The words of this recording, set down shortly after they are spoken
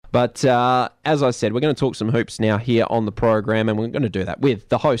But as I said, we're going to talk some hoops now here on the program, and we're going to do that with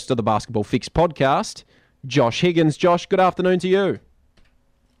the host of the Basketball Fix podcast, Josh Higgins. Josh, good afternoon to you.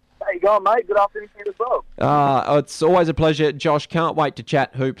 How you going, mate? Good afternoon to you as well. It's always a pleasure, Josh. Can't wait to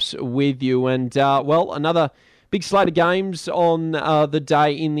chat hoops with you. And, another big slate of games on the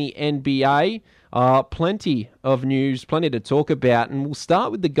day in the NBA. Plenty of news, plenty to talk about. And we'll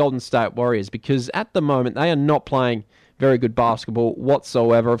start with the Golden State Warriors because at the moment they are not playing very good basketball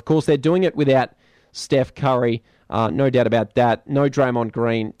whatsoever. Of course, they're doing it without Steph Curry. No doubt about that. No Draymond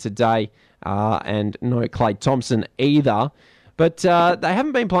Green today and no Klay Thompson either. But they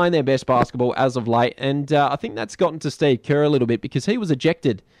haven't been playing their best basketball as of late, and I think that's gotten to Steve Kerr a little bit because he was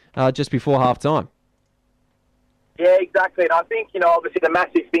ejected just before halftime. Yeah, exactly. And I think, obviously the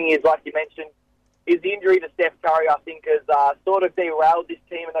massive thing is, like you mentioned, is the injury to Steph Curry, I think, has sort of derailed this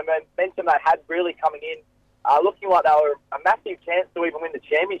team, and the momentum they had really coming in, looking like they were a massive chance to even win the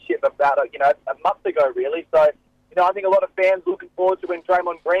championship about, a month ago, really. So, I think a lot of fans looking forward to when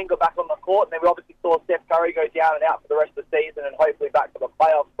Draymond Green got back on the court, and then we obviously saw Steph Curry go down and out for the rest of the season and hopefully back to the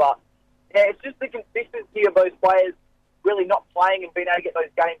playoffs. But, yeah, it's just the consistency of those players really not playing and being able to get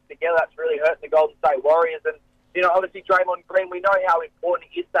those games together that's really hurting the Golden State Warriors. And, obviously Draymond Green, we know how important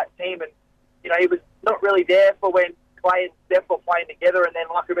he is to that team, and, he was not really there for when Klay and Steph were playing together, and then,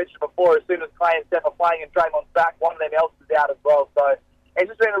 like I mentioned before, as soon as Klay and Steph are playing and Draymond's back, one of them else is out as well. So it's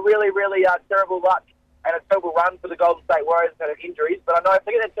just been a really, really terrible luck and a terrible run for the Golden State Warriors and injuries. But I know if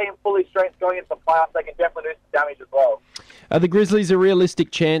they get their team fully strength going into the playoffs, they can definitely do some damage as well. Are the Grizzlies a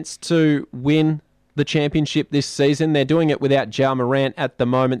realistic chance to win the championship this season? They're doing it without Ja Morant at the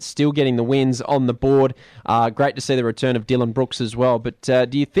moment, still getting the wins on the board. Great to see the return of Dylan Brooks as well. But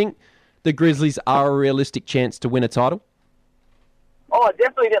do you think the Grizzlies are a realistic chance to win a title? Oh, I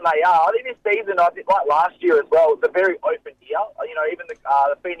definitely think they are. I think this season, I think like last year as well, it's a very open year. Even the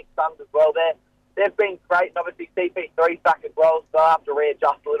Phoenix Suns as well, they've been great. And obviously CP3's back as well, so I have to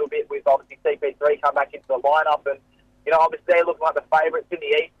readjust a little bit with obviously CP3 come back into the lineup. And, obviously they're looking like the favourites in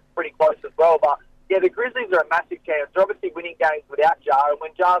the East, pretty close as well. But, yeah, the Grizzlies are a massive chance. They're obviously winning games without Ja, and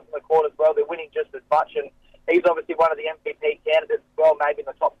when Ja's in the court as well, they're winning just as much. And he's obviously one of the MVP candidates as well, maybe in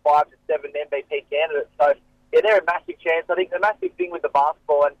the top 5 to 7 MVP candidates. So, yeah, they're a massive chance. I think the massive thing with the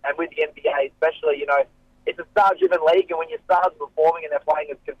basketball and with the NBA especially, it's a star-driven league, and when your stars are performing and they're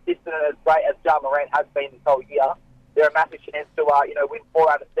playing as consistent and as great as Ja Morant has been this whole year, they're a massive chance to win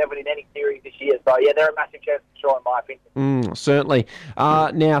 4 out of 7 in any series this year. So, yeah, they're a massive chance for sure, in my opinion. Certainly.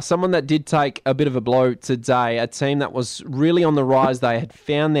 Now, someone that did take a bit of a blow today, a team that was really on the rise, they had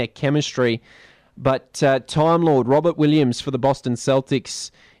found their chemistry, but Time Lord Robert Williams for the Boston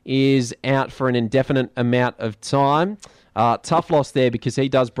Celtics is out for an indefinite amount of time. Tough loss there because he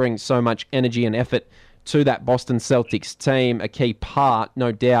does bring so much energy and effort to that Boston Celtics team, a key part,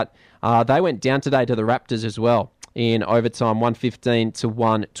 no doubt. They went down today to the Raptors as well in overtime, 115 to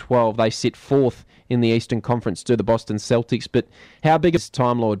 112. They sit fourth in the Eastern Conference to the Boston Celtics. But how big is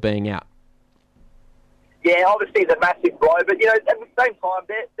Time Lord being out? Yeah, obviously it's a massive blow, but at the same time,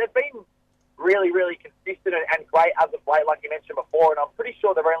 they've been really, really consistent and great as of late, like you mentioned before, and I'm pretty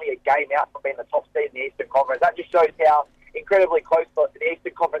sure they're only a game out from being the top seed in the Eastern Conference. That just shows how incredibly close the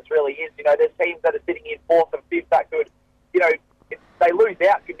Eastern Conference really is. There's teams that are sitting in 4th and 5th that could, if they lose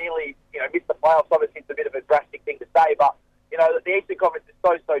out, could nearly, miss the playoffs. Obviously, it's a bit of a drastic thing to say, but, the Eastern Conference is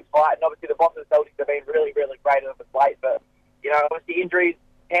so tight, and obviously the Boston Celtics have been really, really great as of late, but, obviously injuries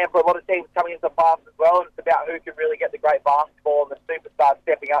hamper a lot of teams coming into the playoffs as well, and it's about who can really get the great basketball and the superstars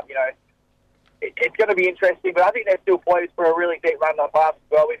stepping up, It's going to be interesting, but I think they're still poised for a really deep run on playoffs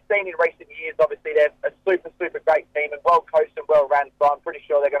as well. We've seen in recent years, obviously, they're a super great team and well coached and well run, so I'm pretty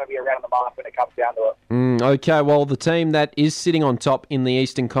sure they're going to be around the mark when it comes down to it. Okay, well, the team that is sitting on top in the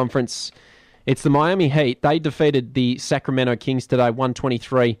Eastern Conference, it's the Miami Heat. They defeated the Sacramento Kings today,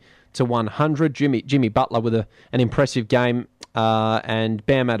 123 to 100. Jimmy Butler with an impressive game and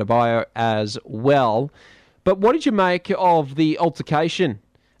Bam Adebayo as well. But what did you make of the altercation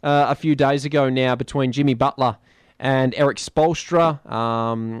a few days ago now between Jimmy Butler and Eric Spoelstra,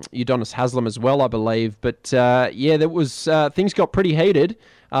 Udonis Haslem as well, I believe. But there was things got pretty heated,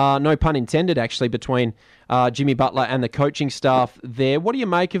 no pun intended, actually, between Jimmy Butler and the coaching staff there. What do you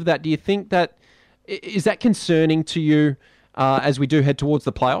make of that? Do you think that is that concerning to you as we do head towards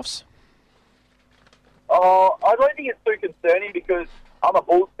the playoffs? I don't think it's too concerning because I'm a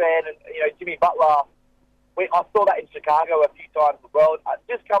Bulls fan, and Jimmy Butler. I saw that in Chicago a few times as well. It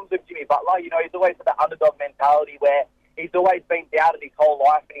just comes with Jimmy Butler. He's always had that underdog mentality where he's always been doubted his whole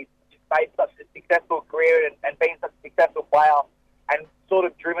life, and he's just made such a successful career and been such a successful player and sort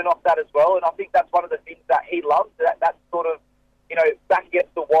of driven off that as well. And I think that's one of the things that he loves, that sort of, back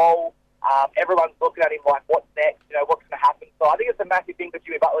against the wall role. Everyone's looking at him like, what's next? What's going to happen? So I think it's a massive thing for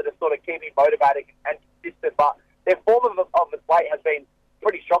Jimmy Butler to sort of keep him motivated and consistent. But their form of the plate has been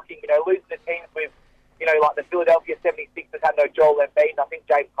pretty shocking. Losing to teams with, like the Philadelphia 76ers had no Joel Embiid, and I think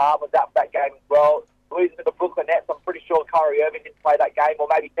James Harden was out for that game as well. Losing to the Brooklyn Nets, I'm pretty sure Kyrie Irving didn't play that game, or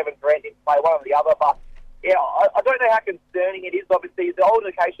maybe Kevin Durant didn't play, one or the other. But yeah, I don't know how concerning it is. Obviously, the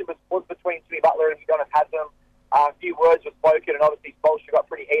altercation was between Jimmy Butler and Udonis Haslem. A few words were spoken, and obviously Spoelstra got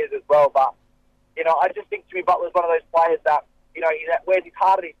pretty heated as well. But I just think Jimmy Butler's one of those players that he wears his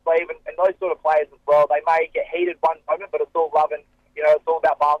heart on his sleeve, and those sort of players as well. They may get heated one moment, but it's all love, and it's all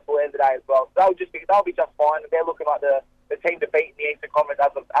about basketball at the end of the day as well. So they'll be just fine, and they're looking like the team to beat in the Eastern Conference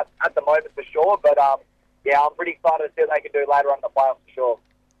at the moment for sure. But yeah, I'm pretty excited to see what they can do later on in the playoffs for sure.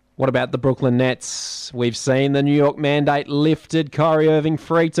 What about the Brooklyn Nets? We've seen the New York mandate lifted. Kyrie Irving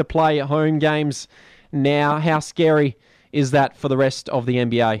free to play at home games now. How scary is that for the rest of the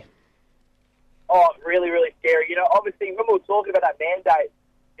NBA? Oh, really, really scary. Obviously, when we were talking about that mandate,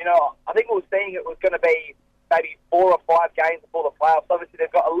 I think we were seeing it was going to be maybe 4 or 5 games before the playoffs. Obviously,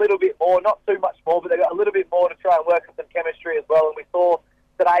 they've got a little bit more, not too much more, but they've got a little bit more to try and work on some chemistry as well. And we saw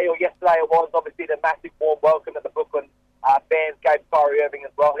today or yesterday it was obviously the massive warm welcome that the Brooklyn fans gave Kyrie Irving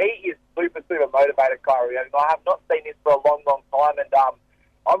as well. He is super, super motivated, Kyrie Irving. I have not seen this for a long, long time, and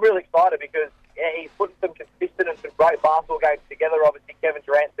I'm really excited because he's putting some consistent and some great basketball games together. Obviously, Kevin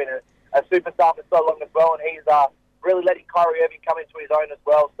Durant's been a superstar for so long as well, and he's really letting Kyrie Irving come into his own as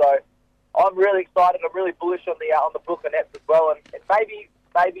well. So I'm really excited. I'm really bullish on the Brooklyn Nets as well, and maybe,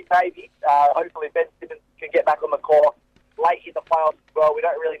 hopefully Ben Simmons can get back on the court late in the playoffs as well. We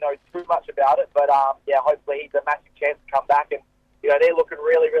don't really know too much about it, but hopefully he's a massive chance to come back, and they're looking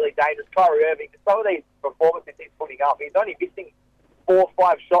really, really dangerous. Kyrie Irving, some of these performances he's putting up, he's only missing 4 or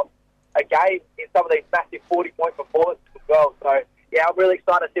 5 shots a game in some of these massive 40-point performances as well. So yeah, I'm really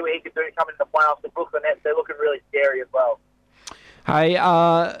excited to see what he can do coming into the playoffs. The Brooklyn Nets, they're looking really scary as well. Hey,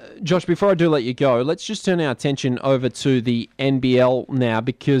 Josh, before I do let you go, let's just turn our attention over to the NBL now,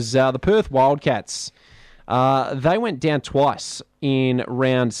 because the Perth Wildcats, they went down twice in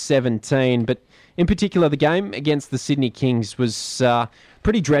round 17, but in particular the game against the Sydney Kings was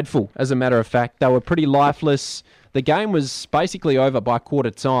pretty dreadful, as a matter of fact. They were pretty lifeless. The game was basically over by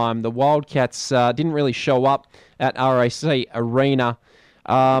quarter time. The Wildcats didn't really show up at RAC Arena.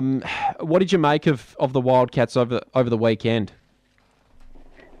 What did you make of the Wildcats over the weekend?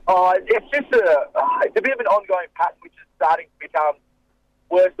 It's just it's a bit of an ongoing pattern, which is starting to become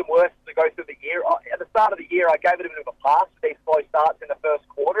worse and worse as we go through the year. At the start of the year, I gave it a bit of a pass for these slow starts in the first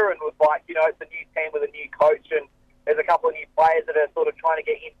quarter, and was like, it's a new team with a new coach, and there's a couple of new players that are sort of trying to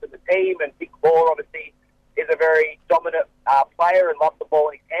get into the team, and Big Claw obviously is a very dominant player and loves the ball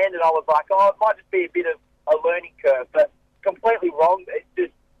in his hand, and I was like, it might just be a bit of a learning curve, but completely wrong. It's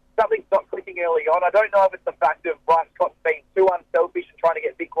just something's not clicking early on. I don't know if it's the fact of Bryce Scott being too unselfish and trying to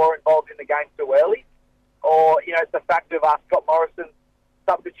get Big Claw involved in the game too early, or it's the fact of Scott Morrison's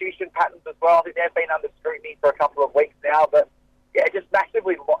substitution patterns as well. I think they've been under scrutiny for a couple of weeks now, but yeah, just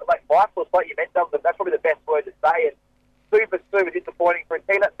massively lifeless, like you mentioned. That's probably the best word to say. And super, super disappointing for a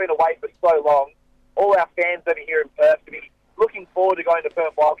team that's been away for so long. All our fans over here in Perth to be looking forward to going to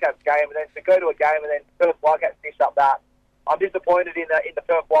Perth Wildcats game, and then to go to a game and then Perth Wildcats finish up that. I'm disappointed in the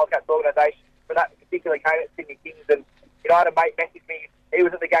Perth Wildcats organisation for that particular game at Sydney Kings. And I had a mate message me. He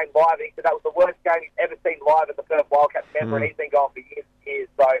was at the game live, and he said that was the worst game he's ever seen live at the Perth Wildcats member, and he's been going for years and years.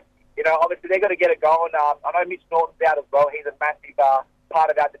 So, obviously they've got to get it going. I know Mitch Norton's out as well. He's a massive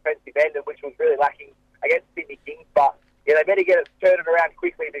part of our defensive end, which was really lacking against Sydney Kings. But yeah, they better get it turned around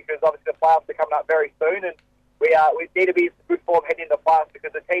quickly, because obviously the playoffs are coming up very soon, and we need to be in good form heading into the playoffs,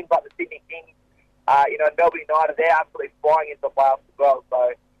 because the teams like the Sydney Kings, and Melbourne United, they're absolutely flying into the playoffs as well.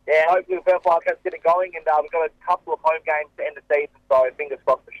 So yeah, hopefully the Perth Wildcats get it going, and we've got a couple of home games to end the season, so fingers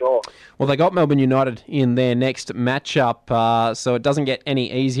crossed for sure. Well, they got Melbourne United in their next matchup, so it doesn't get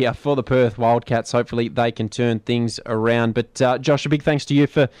any easier for the Perth Wildcats. Hopefully they can turn things around. But Josh, a big thanks to you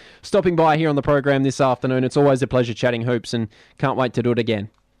for stopping by here on the program this afternoon. It's always a pleasure chatting hoops, and can't wait to do it again.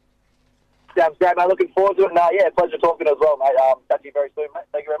 Sounds great, mate. Looking forward to it. And, pleasure talking as well, mate. Catch you very soon, mate.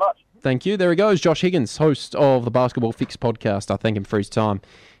 Thank you very much. Thank you. There he goes, Josh Higgins, host of the Basketball Fix podcast. I thank him for his time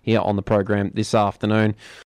here on the program this afternoon.